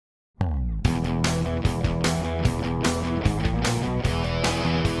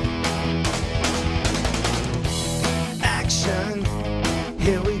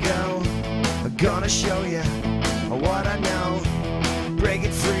show you what I know. Break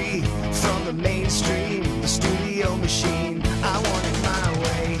it free from the mainstream, the studio machine. I want it my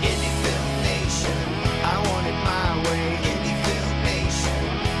way. Indie Film Nation. I want it my way. Indie Film Nation.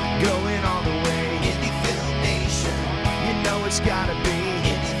 Going all the way. Indie Film Nation. You know it's gotta be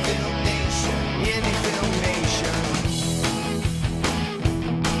Indie Film Nation. Indie Film Nation.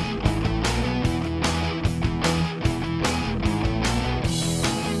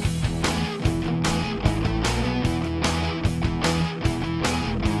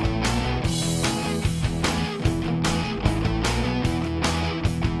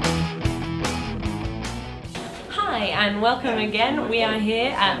 And welcome again. We are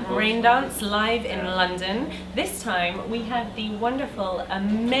here at Raindance live in London. This time we have the wonderful,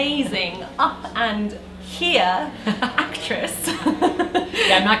 amazing, up and here actress.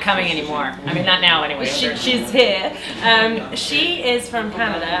 Yeah, I'm not coming anymore. I mean, not now anyway. She's here. She is from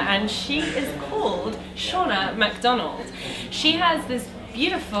Canada and she is called Shauna MacDonald. She has this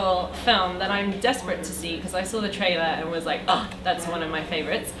beautiful film that I'm desperate to see because I saw the trailer and was like, oh, that's one of my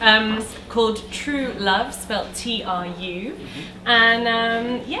favorites, called Tru Love, spelled T-R-U.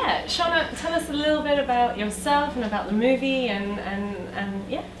 And yeah, Shauna, tell us a little bit about yourself and about the movie and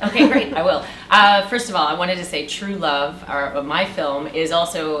yeah. Okay, great, I will. First of all, I wanted to say Tru Love, my film, is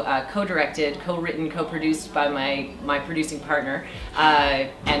also co-directed, co-written, co-produced by my producing partner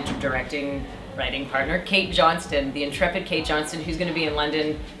and writing partner, Kate Johnston, the intrepid Kate Johnston, who's going to be in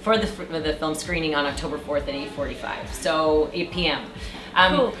London for the film screening on October 4th at 8:45, so 8 p.m.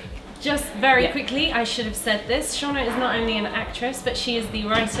 Cool. Just very quickly, I should have said this, Shauna is not only an actress, but she is the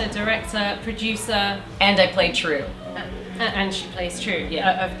writer, director, producer. And I play Tru. And she plays Tru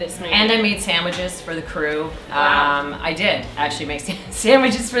of this movie. And I made sandwiches for the crew. Wow. I did actually make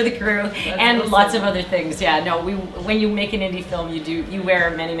sandwiches for the crew. That's and awesome. Lots of other things. Yeah, no, when you make an indie film, you wear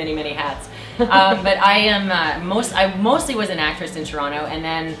many hats. But I mostly was an actress in Toronto, and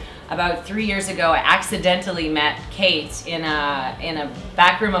then about 3 years ago, I accidentally met Kate in a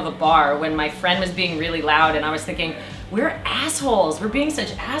back room of a bar when my friend was being really loud, and I was thinking, we're assholes. We're being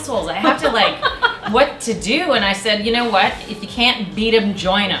such assholes. I have to what to do? And I said, you know what? If you can't beat them,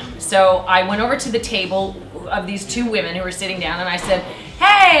 join them. So I went over to the table of these two women who were sitting down, and I said,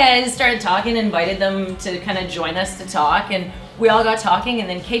 hey, I just started talking, invited them to kind of join us to talk, and we all got talking, and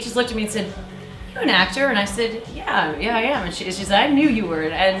then Kate just looked at me and said, you're an actor? And I said, yeah, I am. And she said, I knew you were.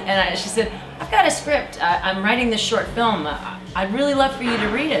 She said, I've got a script. I'm writing this short film. I'd really love for you to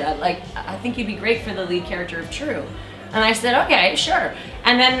read it. I think you'd be great for the lead character of Tru. And I said, okay, sure.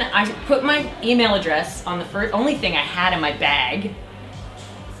 And then I put my email address on the only thing I had in my bag.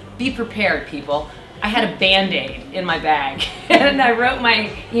 Be prepared, people. I had a Band-Aid in my bag. And I wrote my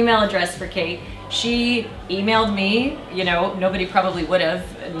email address for Kate. She emailed me, you know, nobody probably would have.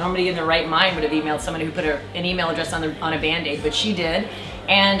 Nobody in their right mind would have emailed someone who put an email address on a Band-Aid, but she did.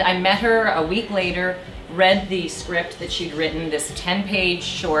 And I met her a week later, read the script that she'd written, this 10-page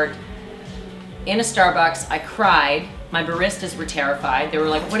short, in a Starbucks. I cried. My baristas were terrified. They were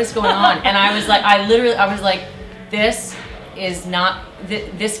like, what is going on? And I was like, I was like, this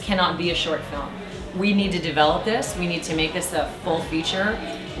cannot be a short film. We need to develop this. We need to make this a full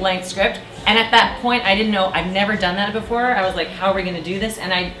feature-length script. And at that point, I didn't know, I've never done that before. I was like, how are we gonna do this?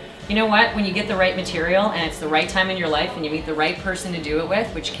 And you know what? When you get the right material and it's the right time in your life and you meet the right person to do it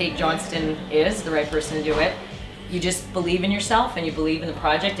with, which Kate Johnston is the right person to do it, you just believe in yourself and you believe in the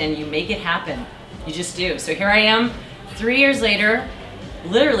project and you make it happen. You just do. So here I am, 3 years later,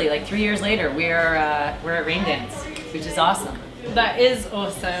 literally like 3 years later, we're at Raindance, which is awesome. That is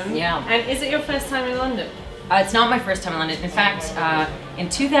awesome. Yeah. And is it your first time in London? It's not my first time in London. In fact, in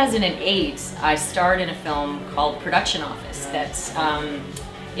 2008, I starred in a film called Production Office.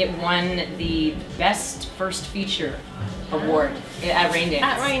 It won the Best First Feature award at Raindance.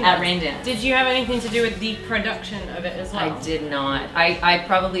 At Raindance. Did you have anything to do with the production of it as well? I did not. I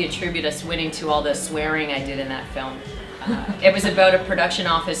probably attribute us winning to all the swearing I did in that film. It was about a production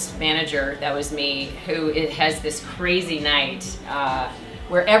office manager, that was me, who has this crazy night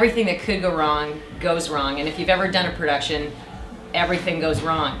where everything that could go wrong goes wrong. And if you've ever done a production, everything goes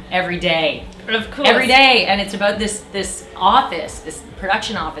wrong every day. Of course. Every day. And it's about this office, this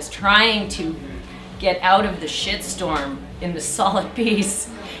production office, trying to get out of the shitstorm in the solid piece.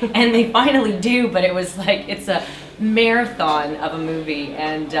 And they finally do, but it was like, it's a marathon of a movie.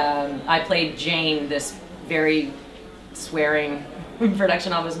 And I played Jane, this very swearing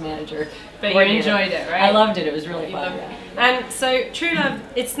production office manager. But you enjoyed it, right? I loved it. It was really fun. And so, Tru Love,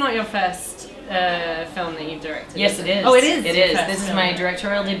 it's not your first film that you've directed? Yes, it is. Oh, it is? It is. First This is film. my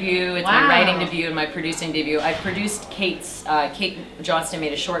directorial debut, it's Wow. my writing debut, and my producing debut. I produced Kate Johnston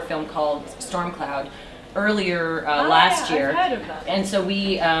made a short film called Storm Cloud earlier last year. I've heard of that. And so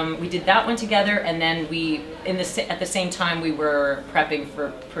we did that one together, and then at the same time we were prepping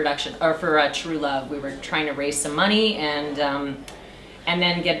for production, or for Tru Love. We were trying to raise some money and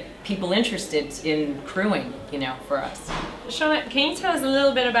then get people interested in crewing, you know, for us. Shauna, can you tell us a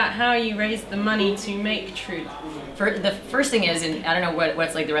little bit about how you raised the money to make Tru Love? The first thing is, and I don't know what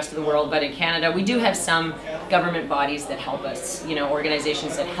it's like the rest of the world, but in Canada we do have some government bodies that help us, you know,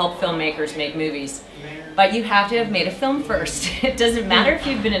 organizations that help filmmakers make movies. But you have to have made a film first. It doesn't matter if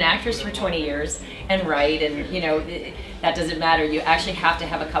you've been an actress for 20 years and write, and you know, that doesn't matter. You actually have to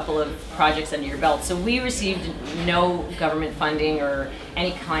have a couple of projects under your belt. So we received no government funding or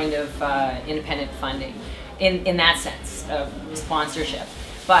any kind of independent funding in that sense of sponsorship.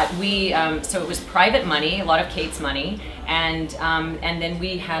 But so it was private money, a lot of Kate's money, and then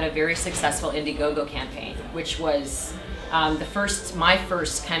we had a very successful Indiegogo campaign, which was my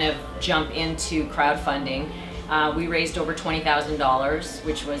first kind of jump into crowdfunding. We raised over $20,000,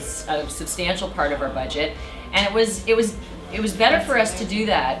 which was a substantial part of our budget, and it was better for us to do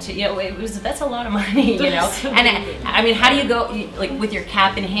that. You know, that's a lot of money, you know. And I mean, how do you go like with your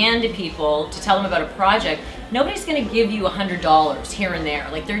cap in hand to people to tell them about a project? Nobody's going to give you $100 here and there.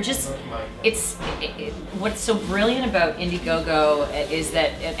 Like they're just, what's so brilliant about Indiegogo is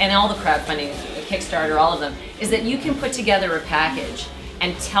that, and all the crowdfunding, Kickstarter, all of them, is that you can put together a package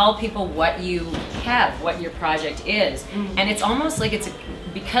and tell people what you have, what your project is. And it's almost like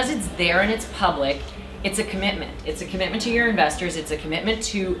because it's there and it's public, it's a commitment. It's a commitment to your investors. It's a commitment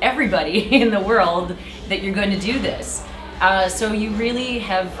to everybody in the world that you're going to do this. So you really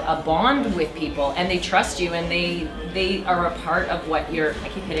have a bond with people, and they trust you, and they are a part of what you're. I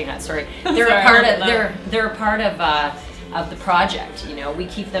keep hitting that. Sorry. They're a part of. They're a part of the project. You know, we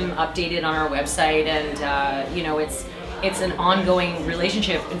keep them updated on our website, and you know, it's an ongoing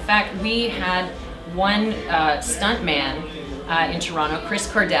relationship. In fact, we had one stunt man in Toronto, Chris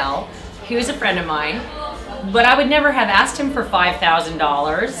Cordell. He was a friend of mine, but I would never have asked him for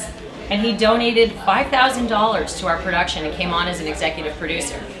 $5,000. And he donated $5,000 to our production and came on as an executive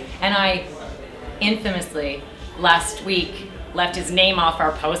producer. And I infamously, last week, left his name off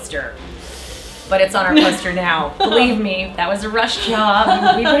our poster. But it's on our poster now. Believe me, that was a rush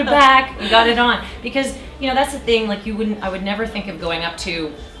job. We put it back, we got it on. Because, you know, that's the thing, like I would never think of going up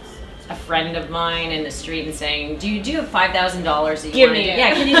to a friend of mine in the street and saying, do you have $5,000 that you want to do?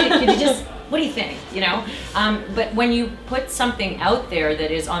 Yeah, can you just, what do you think, you know? But when you put something out there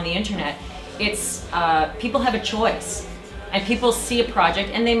that is on the internet, it's, people have a choice. And people see a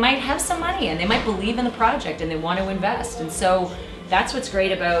project and they might have some money and they might believe in the project and they want to invest. And so that's what's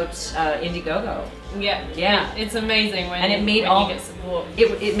great about Indiegogo. Yeah, it's amazing when and it made you get support.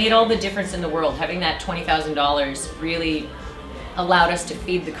 It made all the difference in the world. Having that $20,000 really allowed us to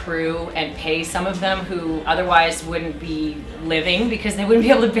feed the crew and pay some of them who otherwise wouldn't be living because they wouldn't be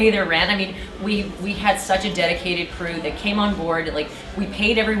able to pay their rent. I mean, we had such a dedicated crew that came on board. Like, we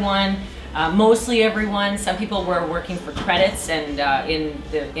paid everyone, mostly everyone. Some people were working for credits and in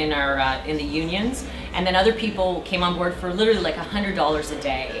the unions, and then other people came on board for literally like $100 a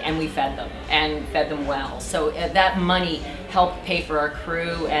day, and we fed them well. So that money helped pay for our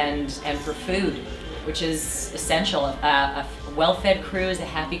crew and for food, which is essential. A well-fed crew is a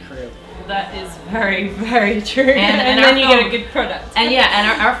happy crew. That is very, very true. And then you get a good product. And yeah,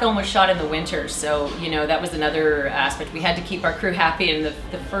 and our film was shot in the winter, so you know that was another aspect. We had to keep our crew happy, and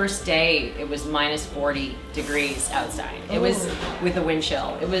the first day it was minus 40 degrees outside. It was with the wind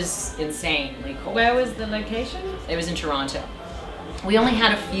chill. It was insanely cold. Where was the location? It was in Toronto. We only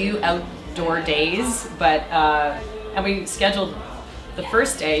had a few outdoor days, but and we scheduled the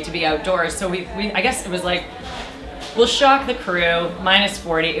first day to be outdoors. So we I guess it was like, we'll shock the crew, minus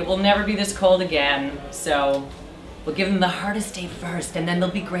 40. It will never be this cold again. So we'll give them the hardest day first, and then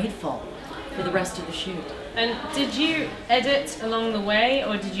they'll be grateful for the rest of the shoot. And did you edit along the way,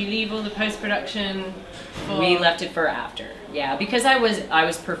 or did you leave all the post-production for... We left it for after. Yeah, because I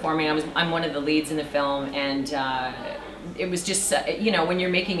was performing. I'm one of the leads in the film, and it was just you know, when you're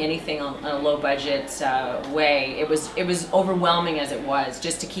making anything on a low budget way, it was overwhelming as it was,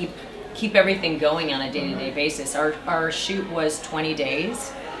 just to keep everything going on a day-to-day basis. Our shoot was 20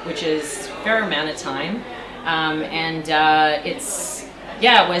 days, which is a fair amount of time, and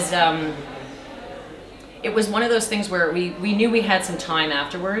it was one of those things where we knew we had some time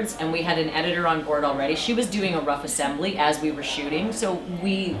afterwards, and we had an editor on board already. She was doing a rough assembly as we were shooting, so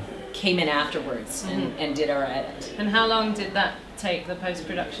we came in afterwards and did our edit. And how long did that take, the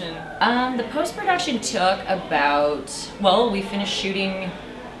post-production? The post-production took about, well, we finished shooting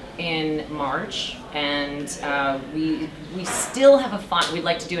in March, and we still have we'd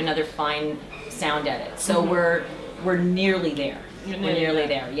like to do another fine sound edit. So we're nearly there. We're nearly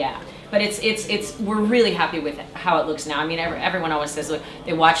there, yeah. But we're really happy with how it looks now. I mean, everyone always says, look,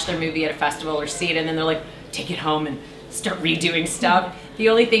 they watch their movie at a festival or see it, and then they're like, take it home and start redoing stuff. The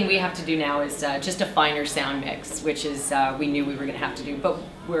only thing we have to do now is just a finer sound mix, which is we knew we were going to have to do, but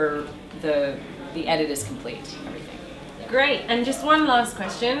the edit is complete. Everything. Yeah. Great. And just one last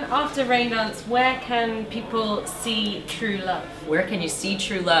question: after Raindance, where can people see Tru Love? Where can you see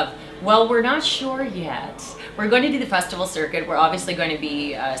Tru Love? Well, we're not sure yet. We're going to do the festival circuit. We're obviously going to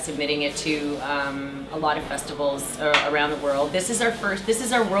be submitting it to a lot of festivals around the world. This is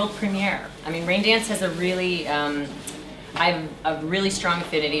our world premiere. I mean, Raindance has I have a really strong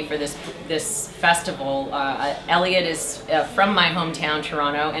affinity for this festival. Elliot is from my hometown,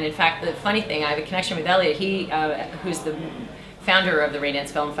 Toronto, and in fact, the funny thing, I have a connection with Elliot. He, who's the founder of the Raindance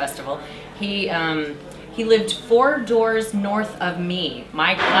Film Festival, he lived 4 doors north of me,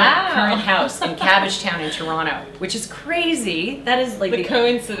 my current house in Cabbagetown in Toronto, which is crazy. That is like the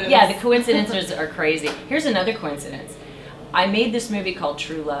coincidence. Yeah, the coincidences are crazy. Here's another coincidence. I made this movie called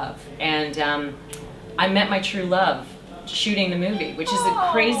Tru Love, and I met my true love shooting the movie, which is a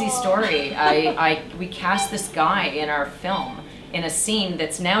crazy story. We cast this guy in our film in a scene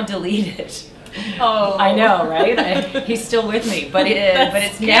that's now deleted. Oh, I know, right? He's still with me, but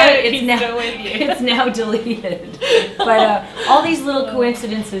it's now deleted. But all these little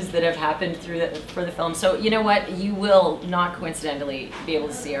coincidences that have happened for the film. So you know what? You will not coincidentally be able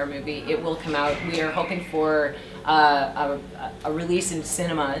to see our movie. It will come out. We are hoping for a release in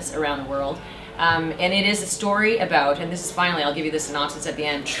cinemas around the world. And it is a story about, and this is finally, I'll give you the synopsis at the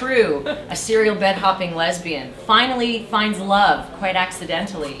end, Tru, a serial bed-hopping lesbian, finally finds love, quite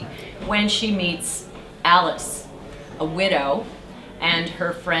accidentally, when she meets Alice, a widow, and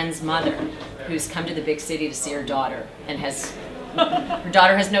her friend's mother, who's come to the big city to see her daughter, and her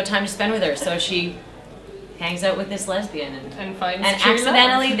daughter has no time to spend with her, so she hangs out with this lesbian, and finds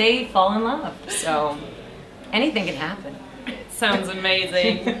accidentally love. They fall in love. So anything can happen. Sounds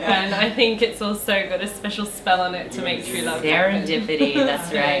amazing, and I think it's also got a special spell on it to make Tru Love Serendipity,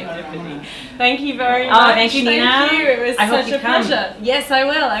 that's right. Serendipity. Thank you very much. Oh, thank you, Nina. Thank you. It was I such hope you a come. pleasure. Yes, I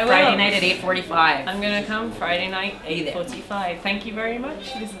will. I will. Friday night at 8:45. I'm going to come Friday night, 8:45. Thank you very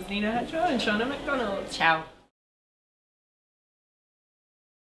much. This is Nina Hatchwell and Shauna MacDonald. Ciao.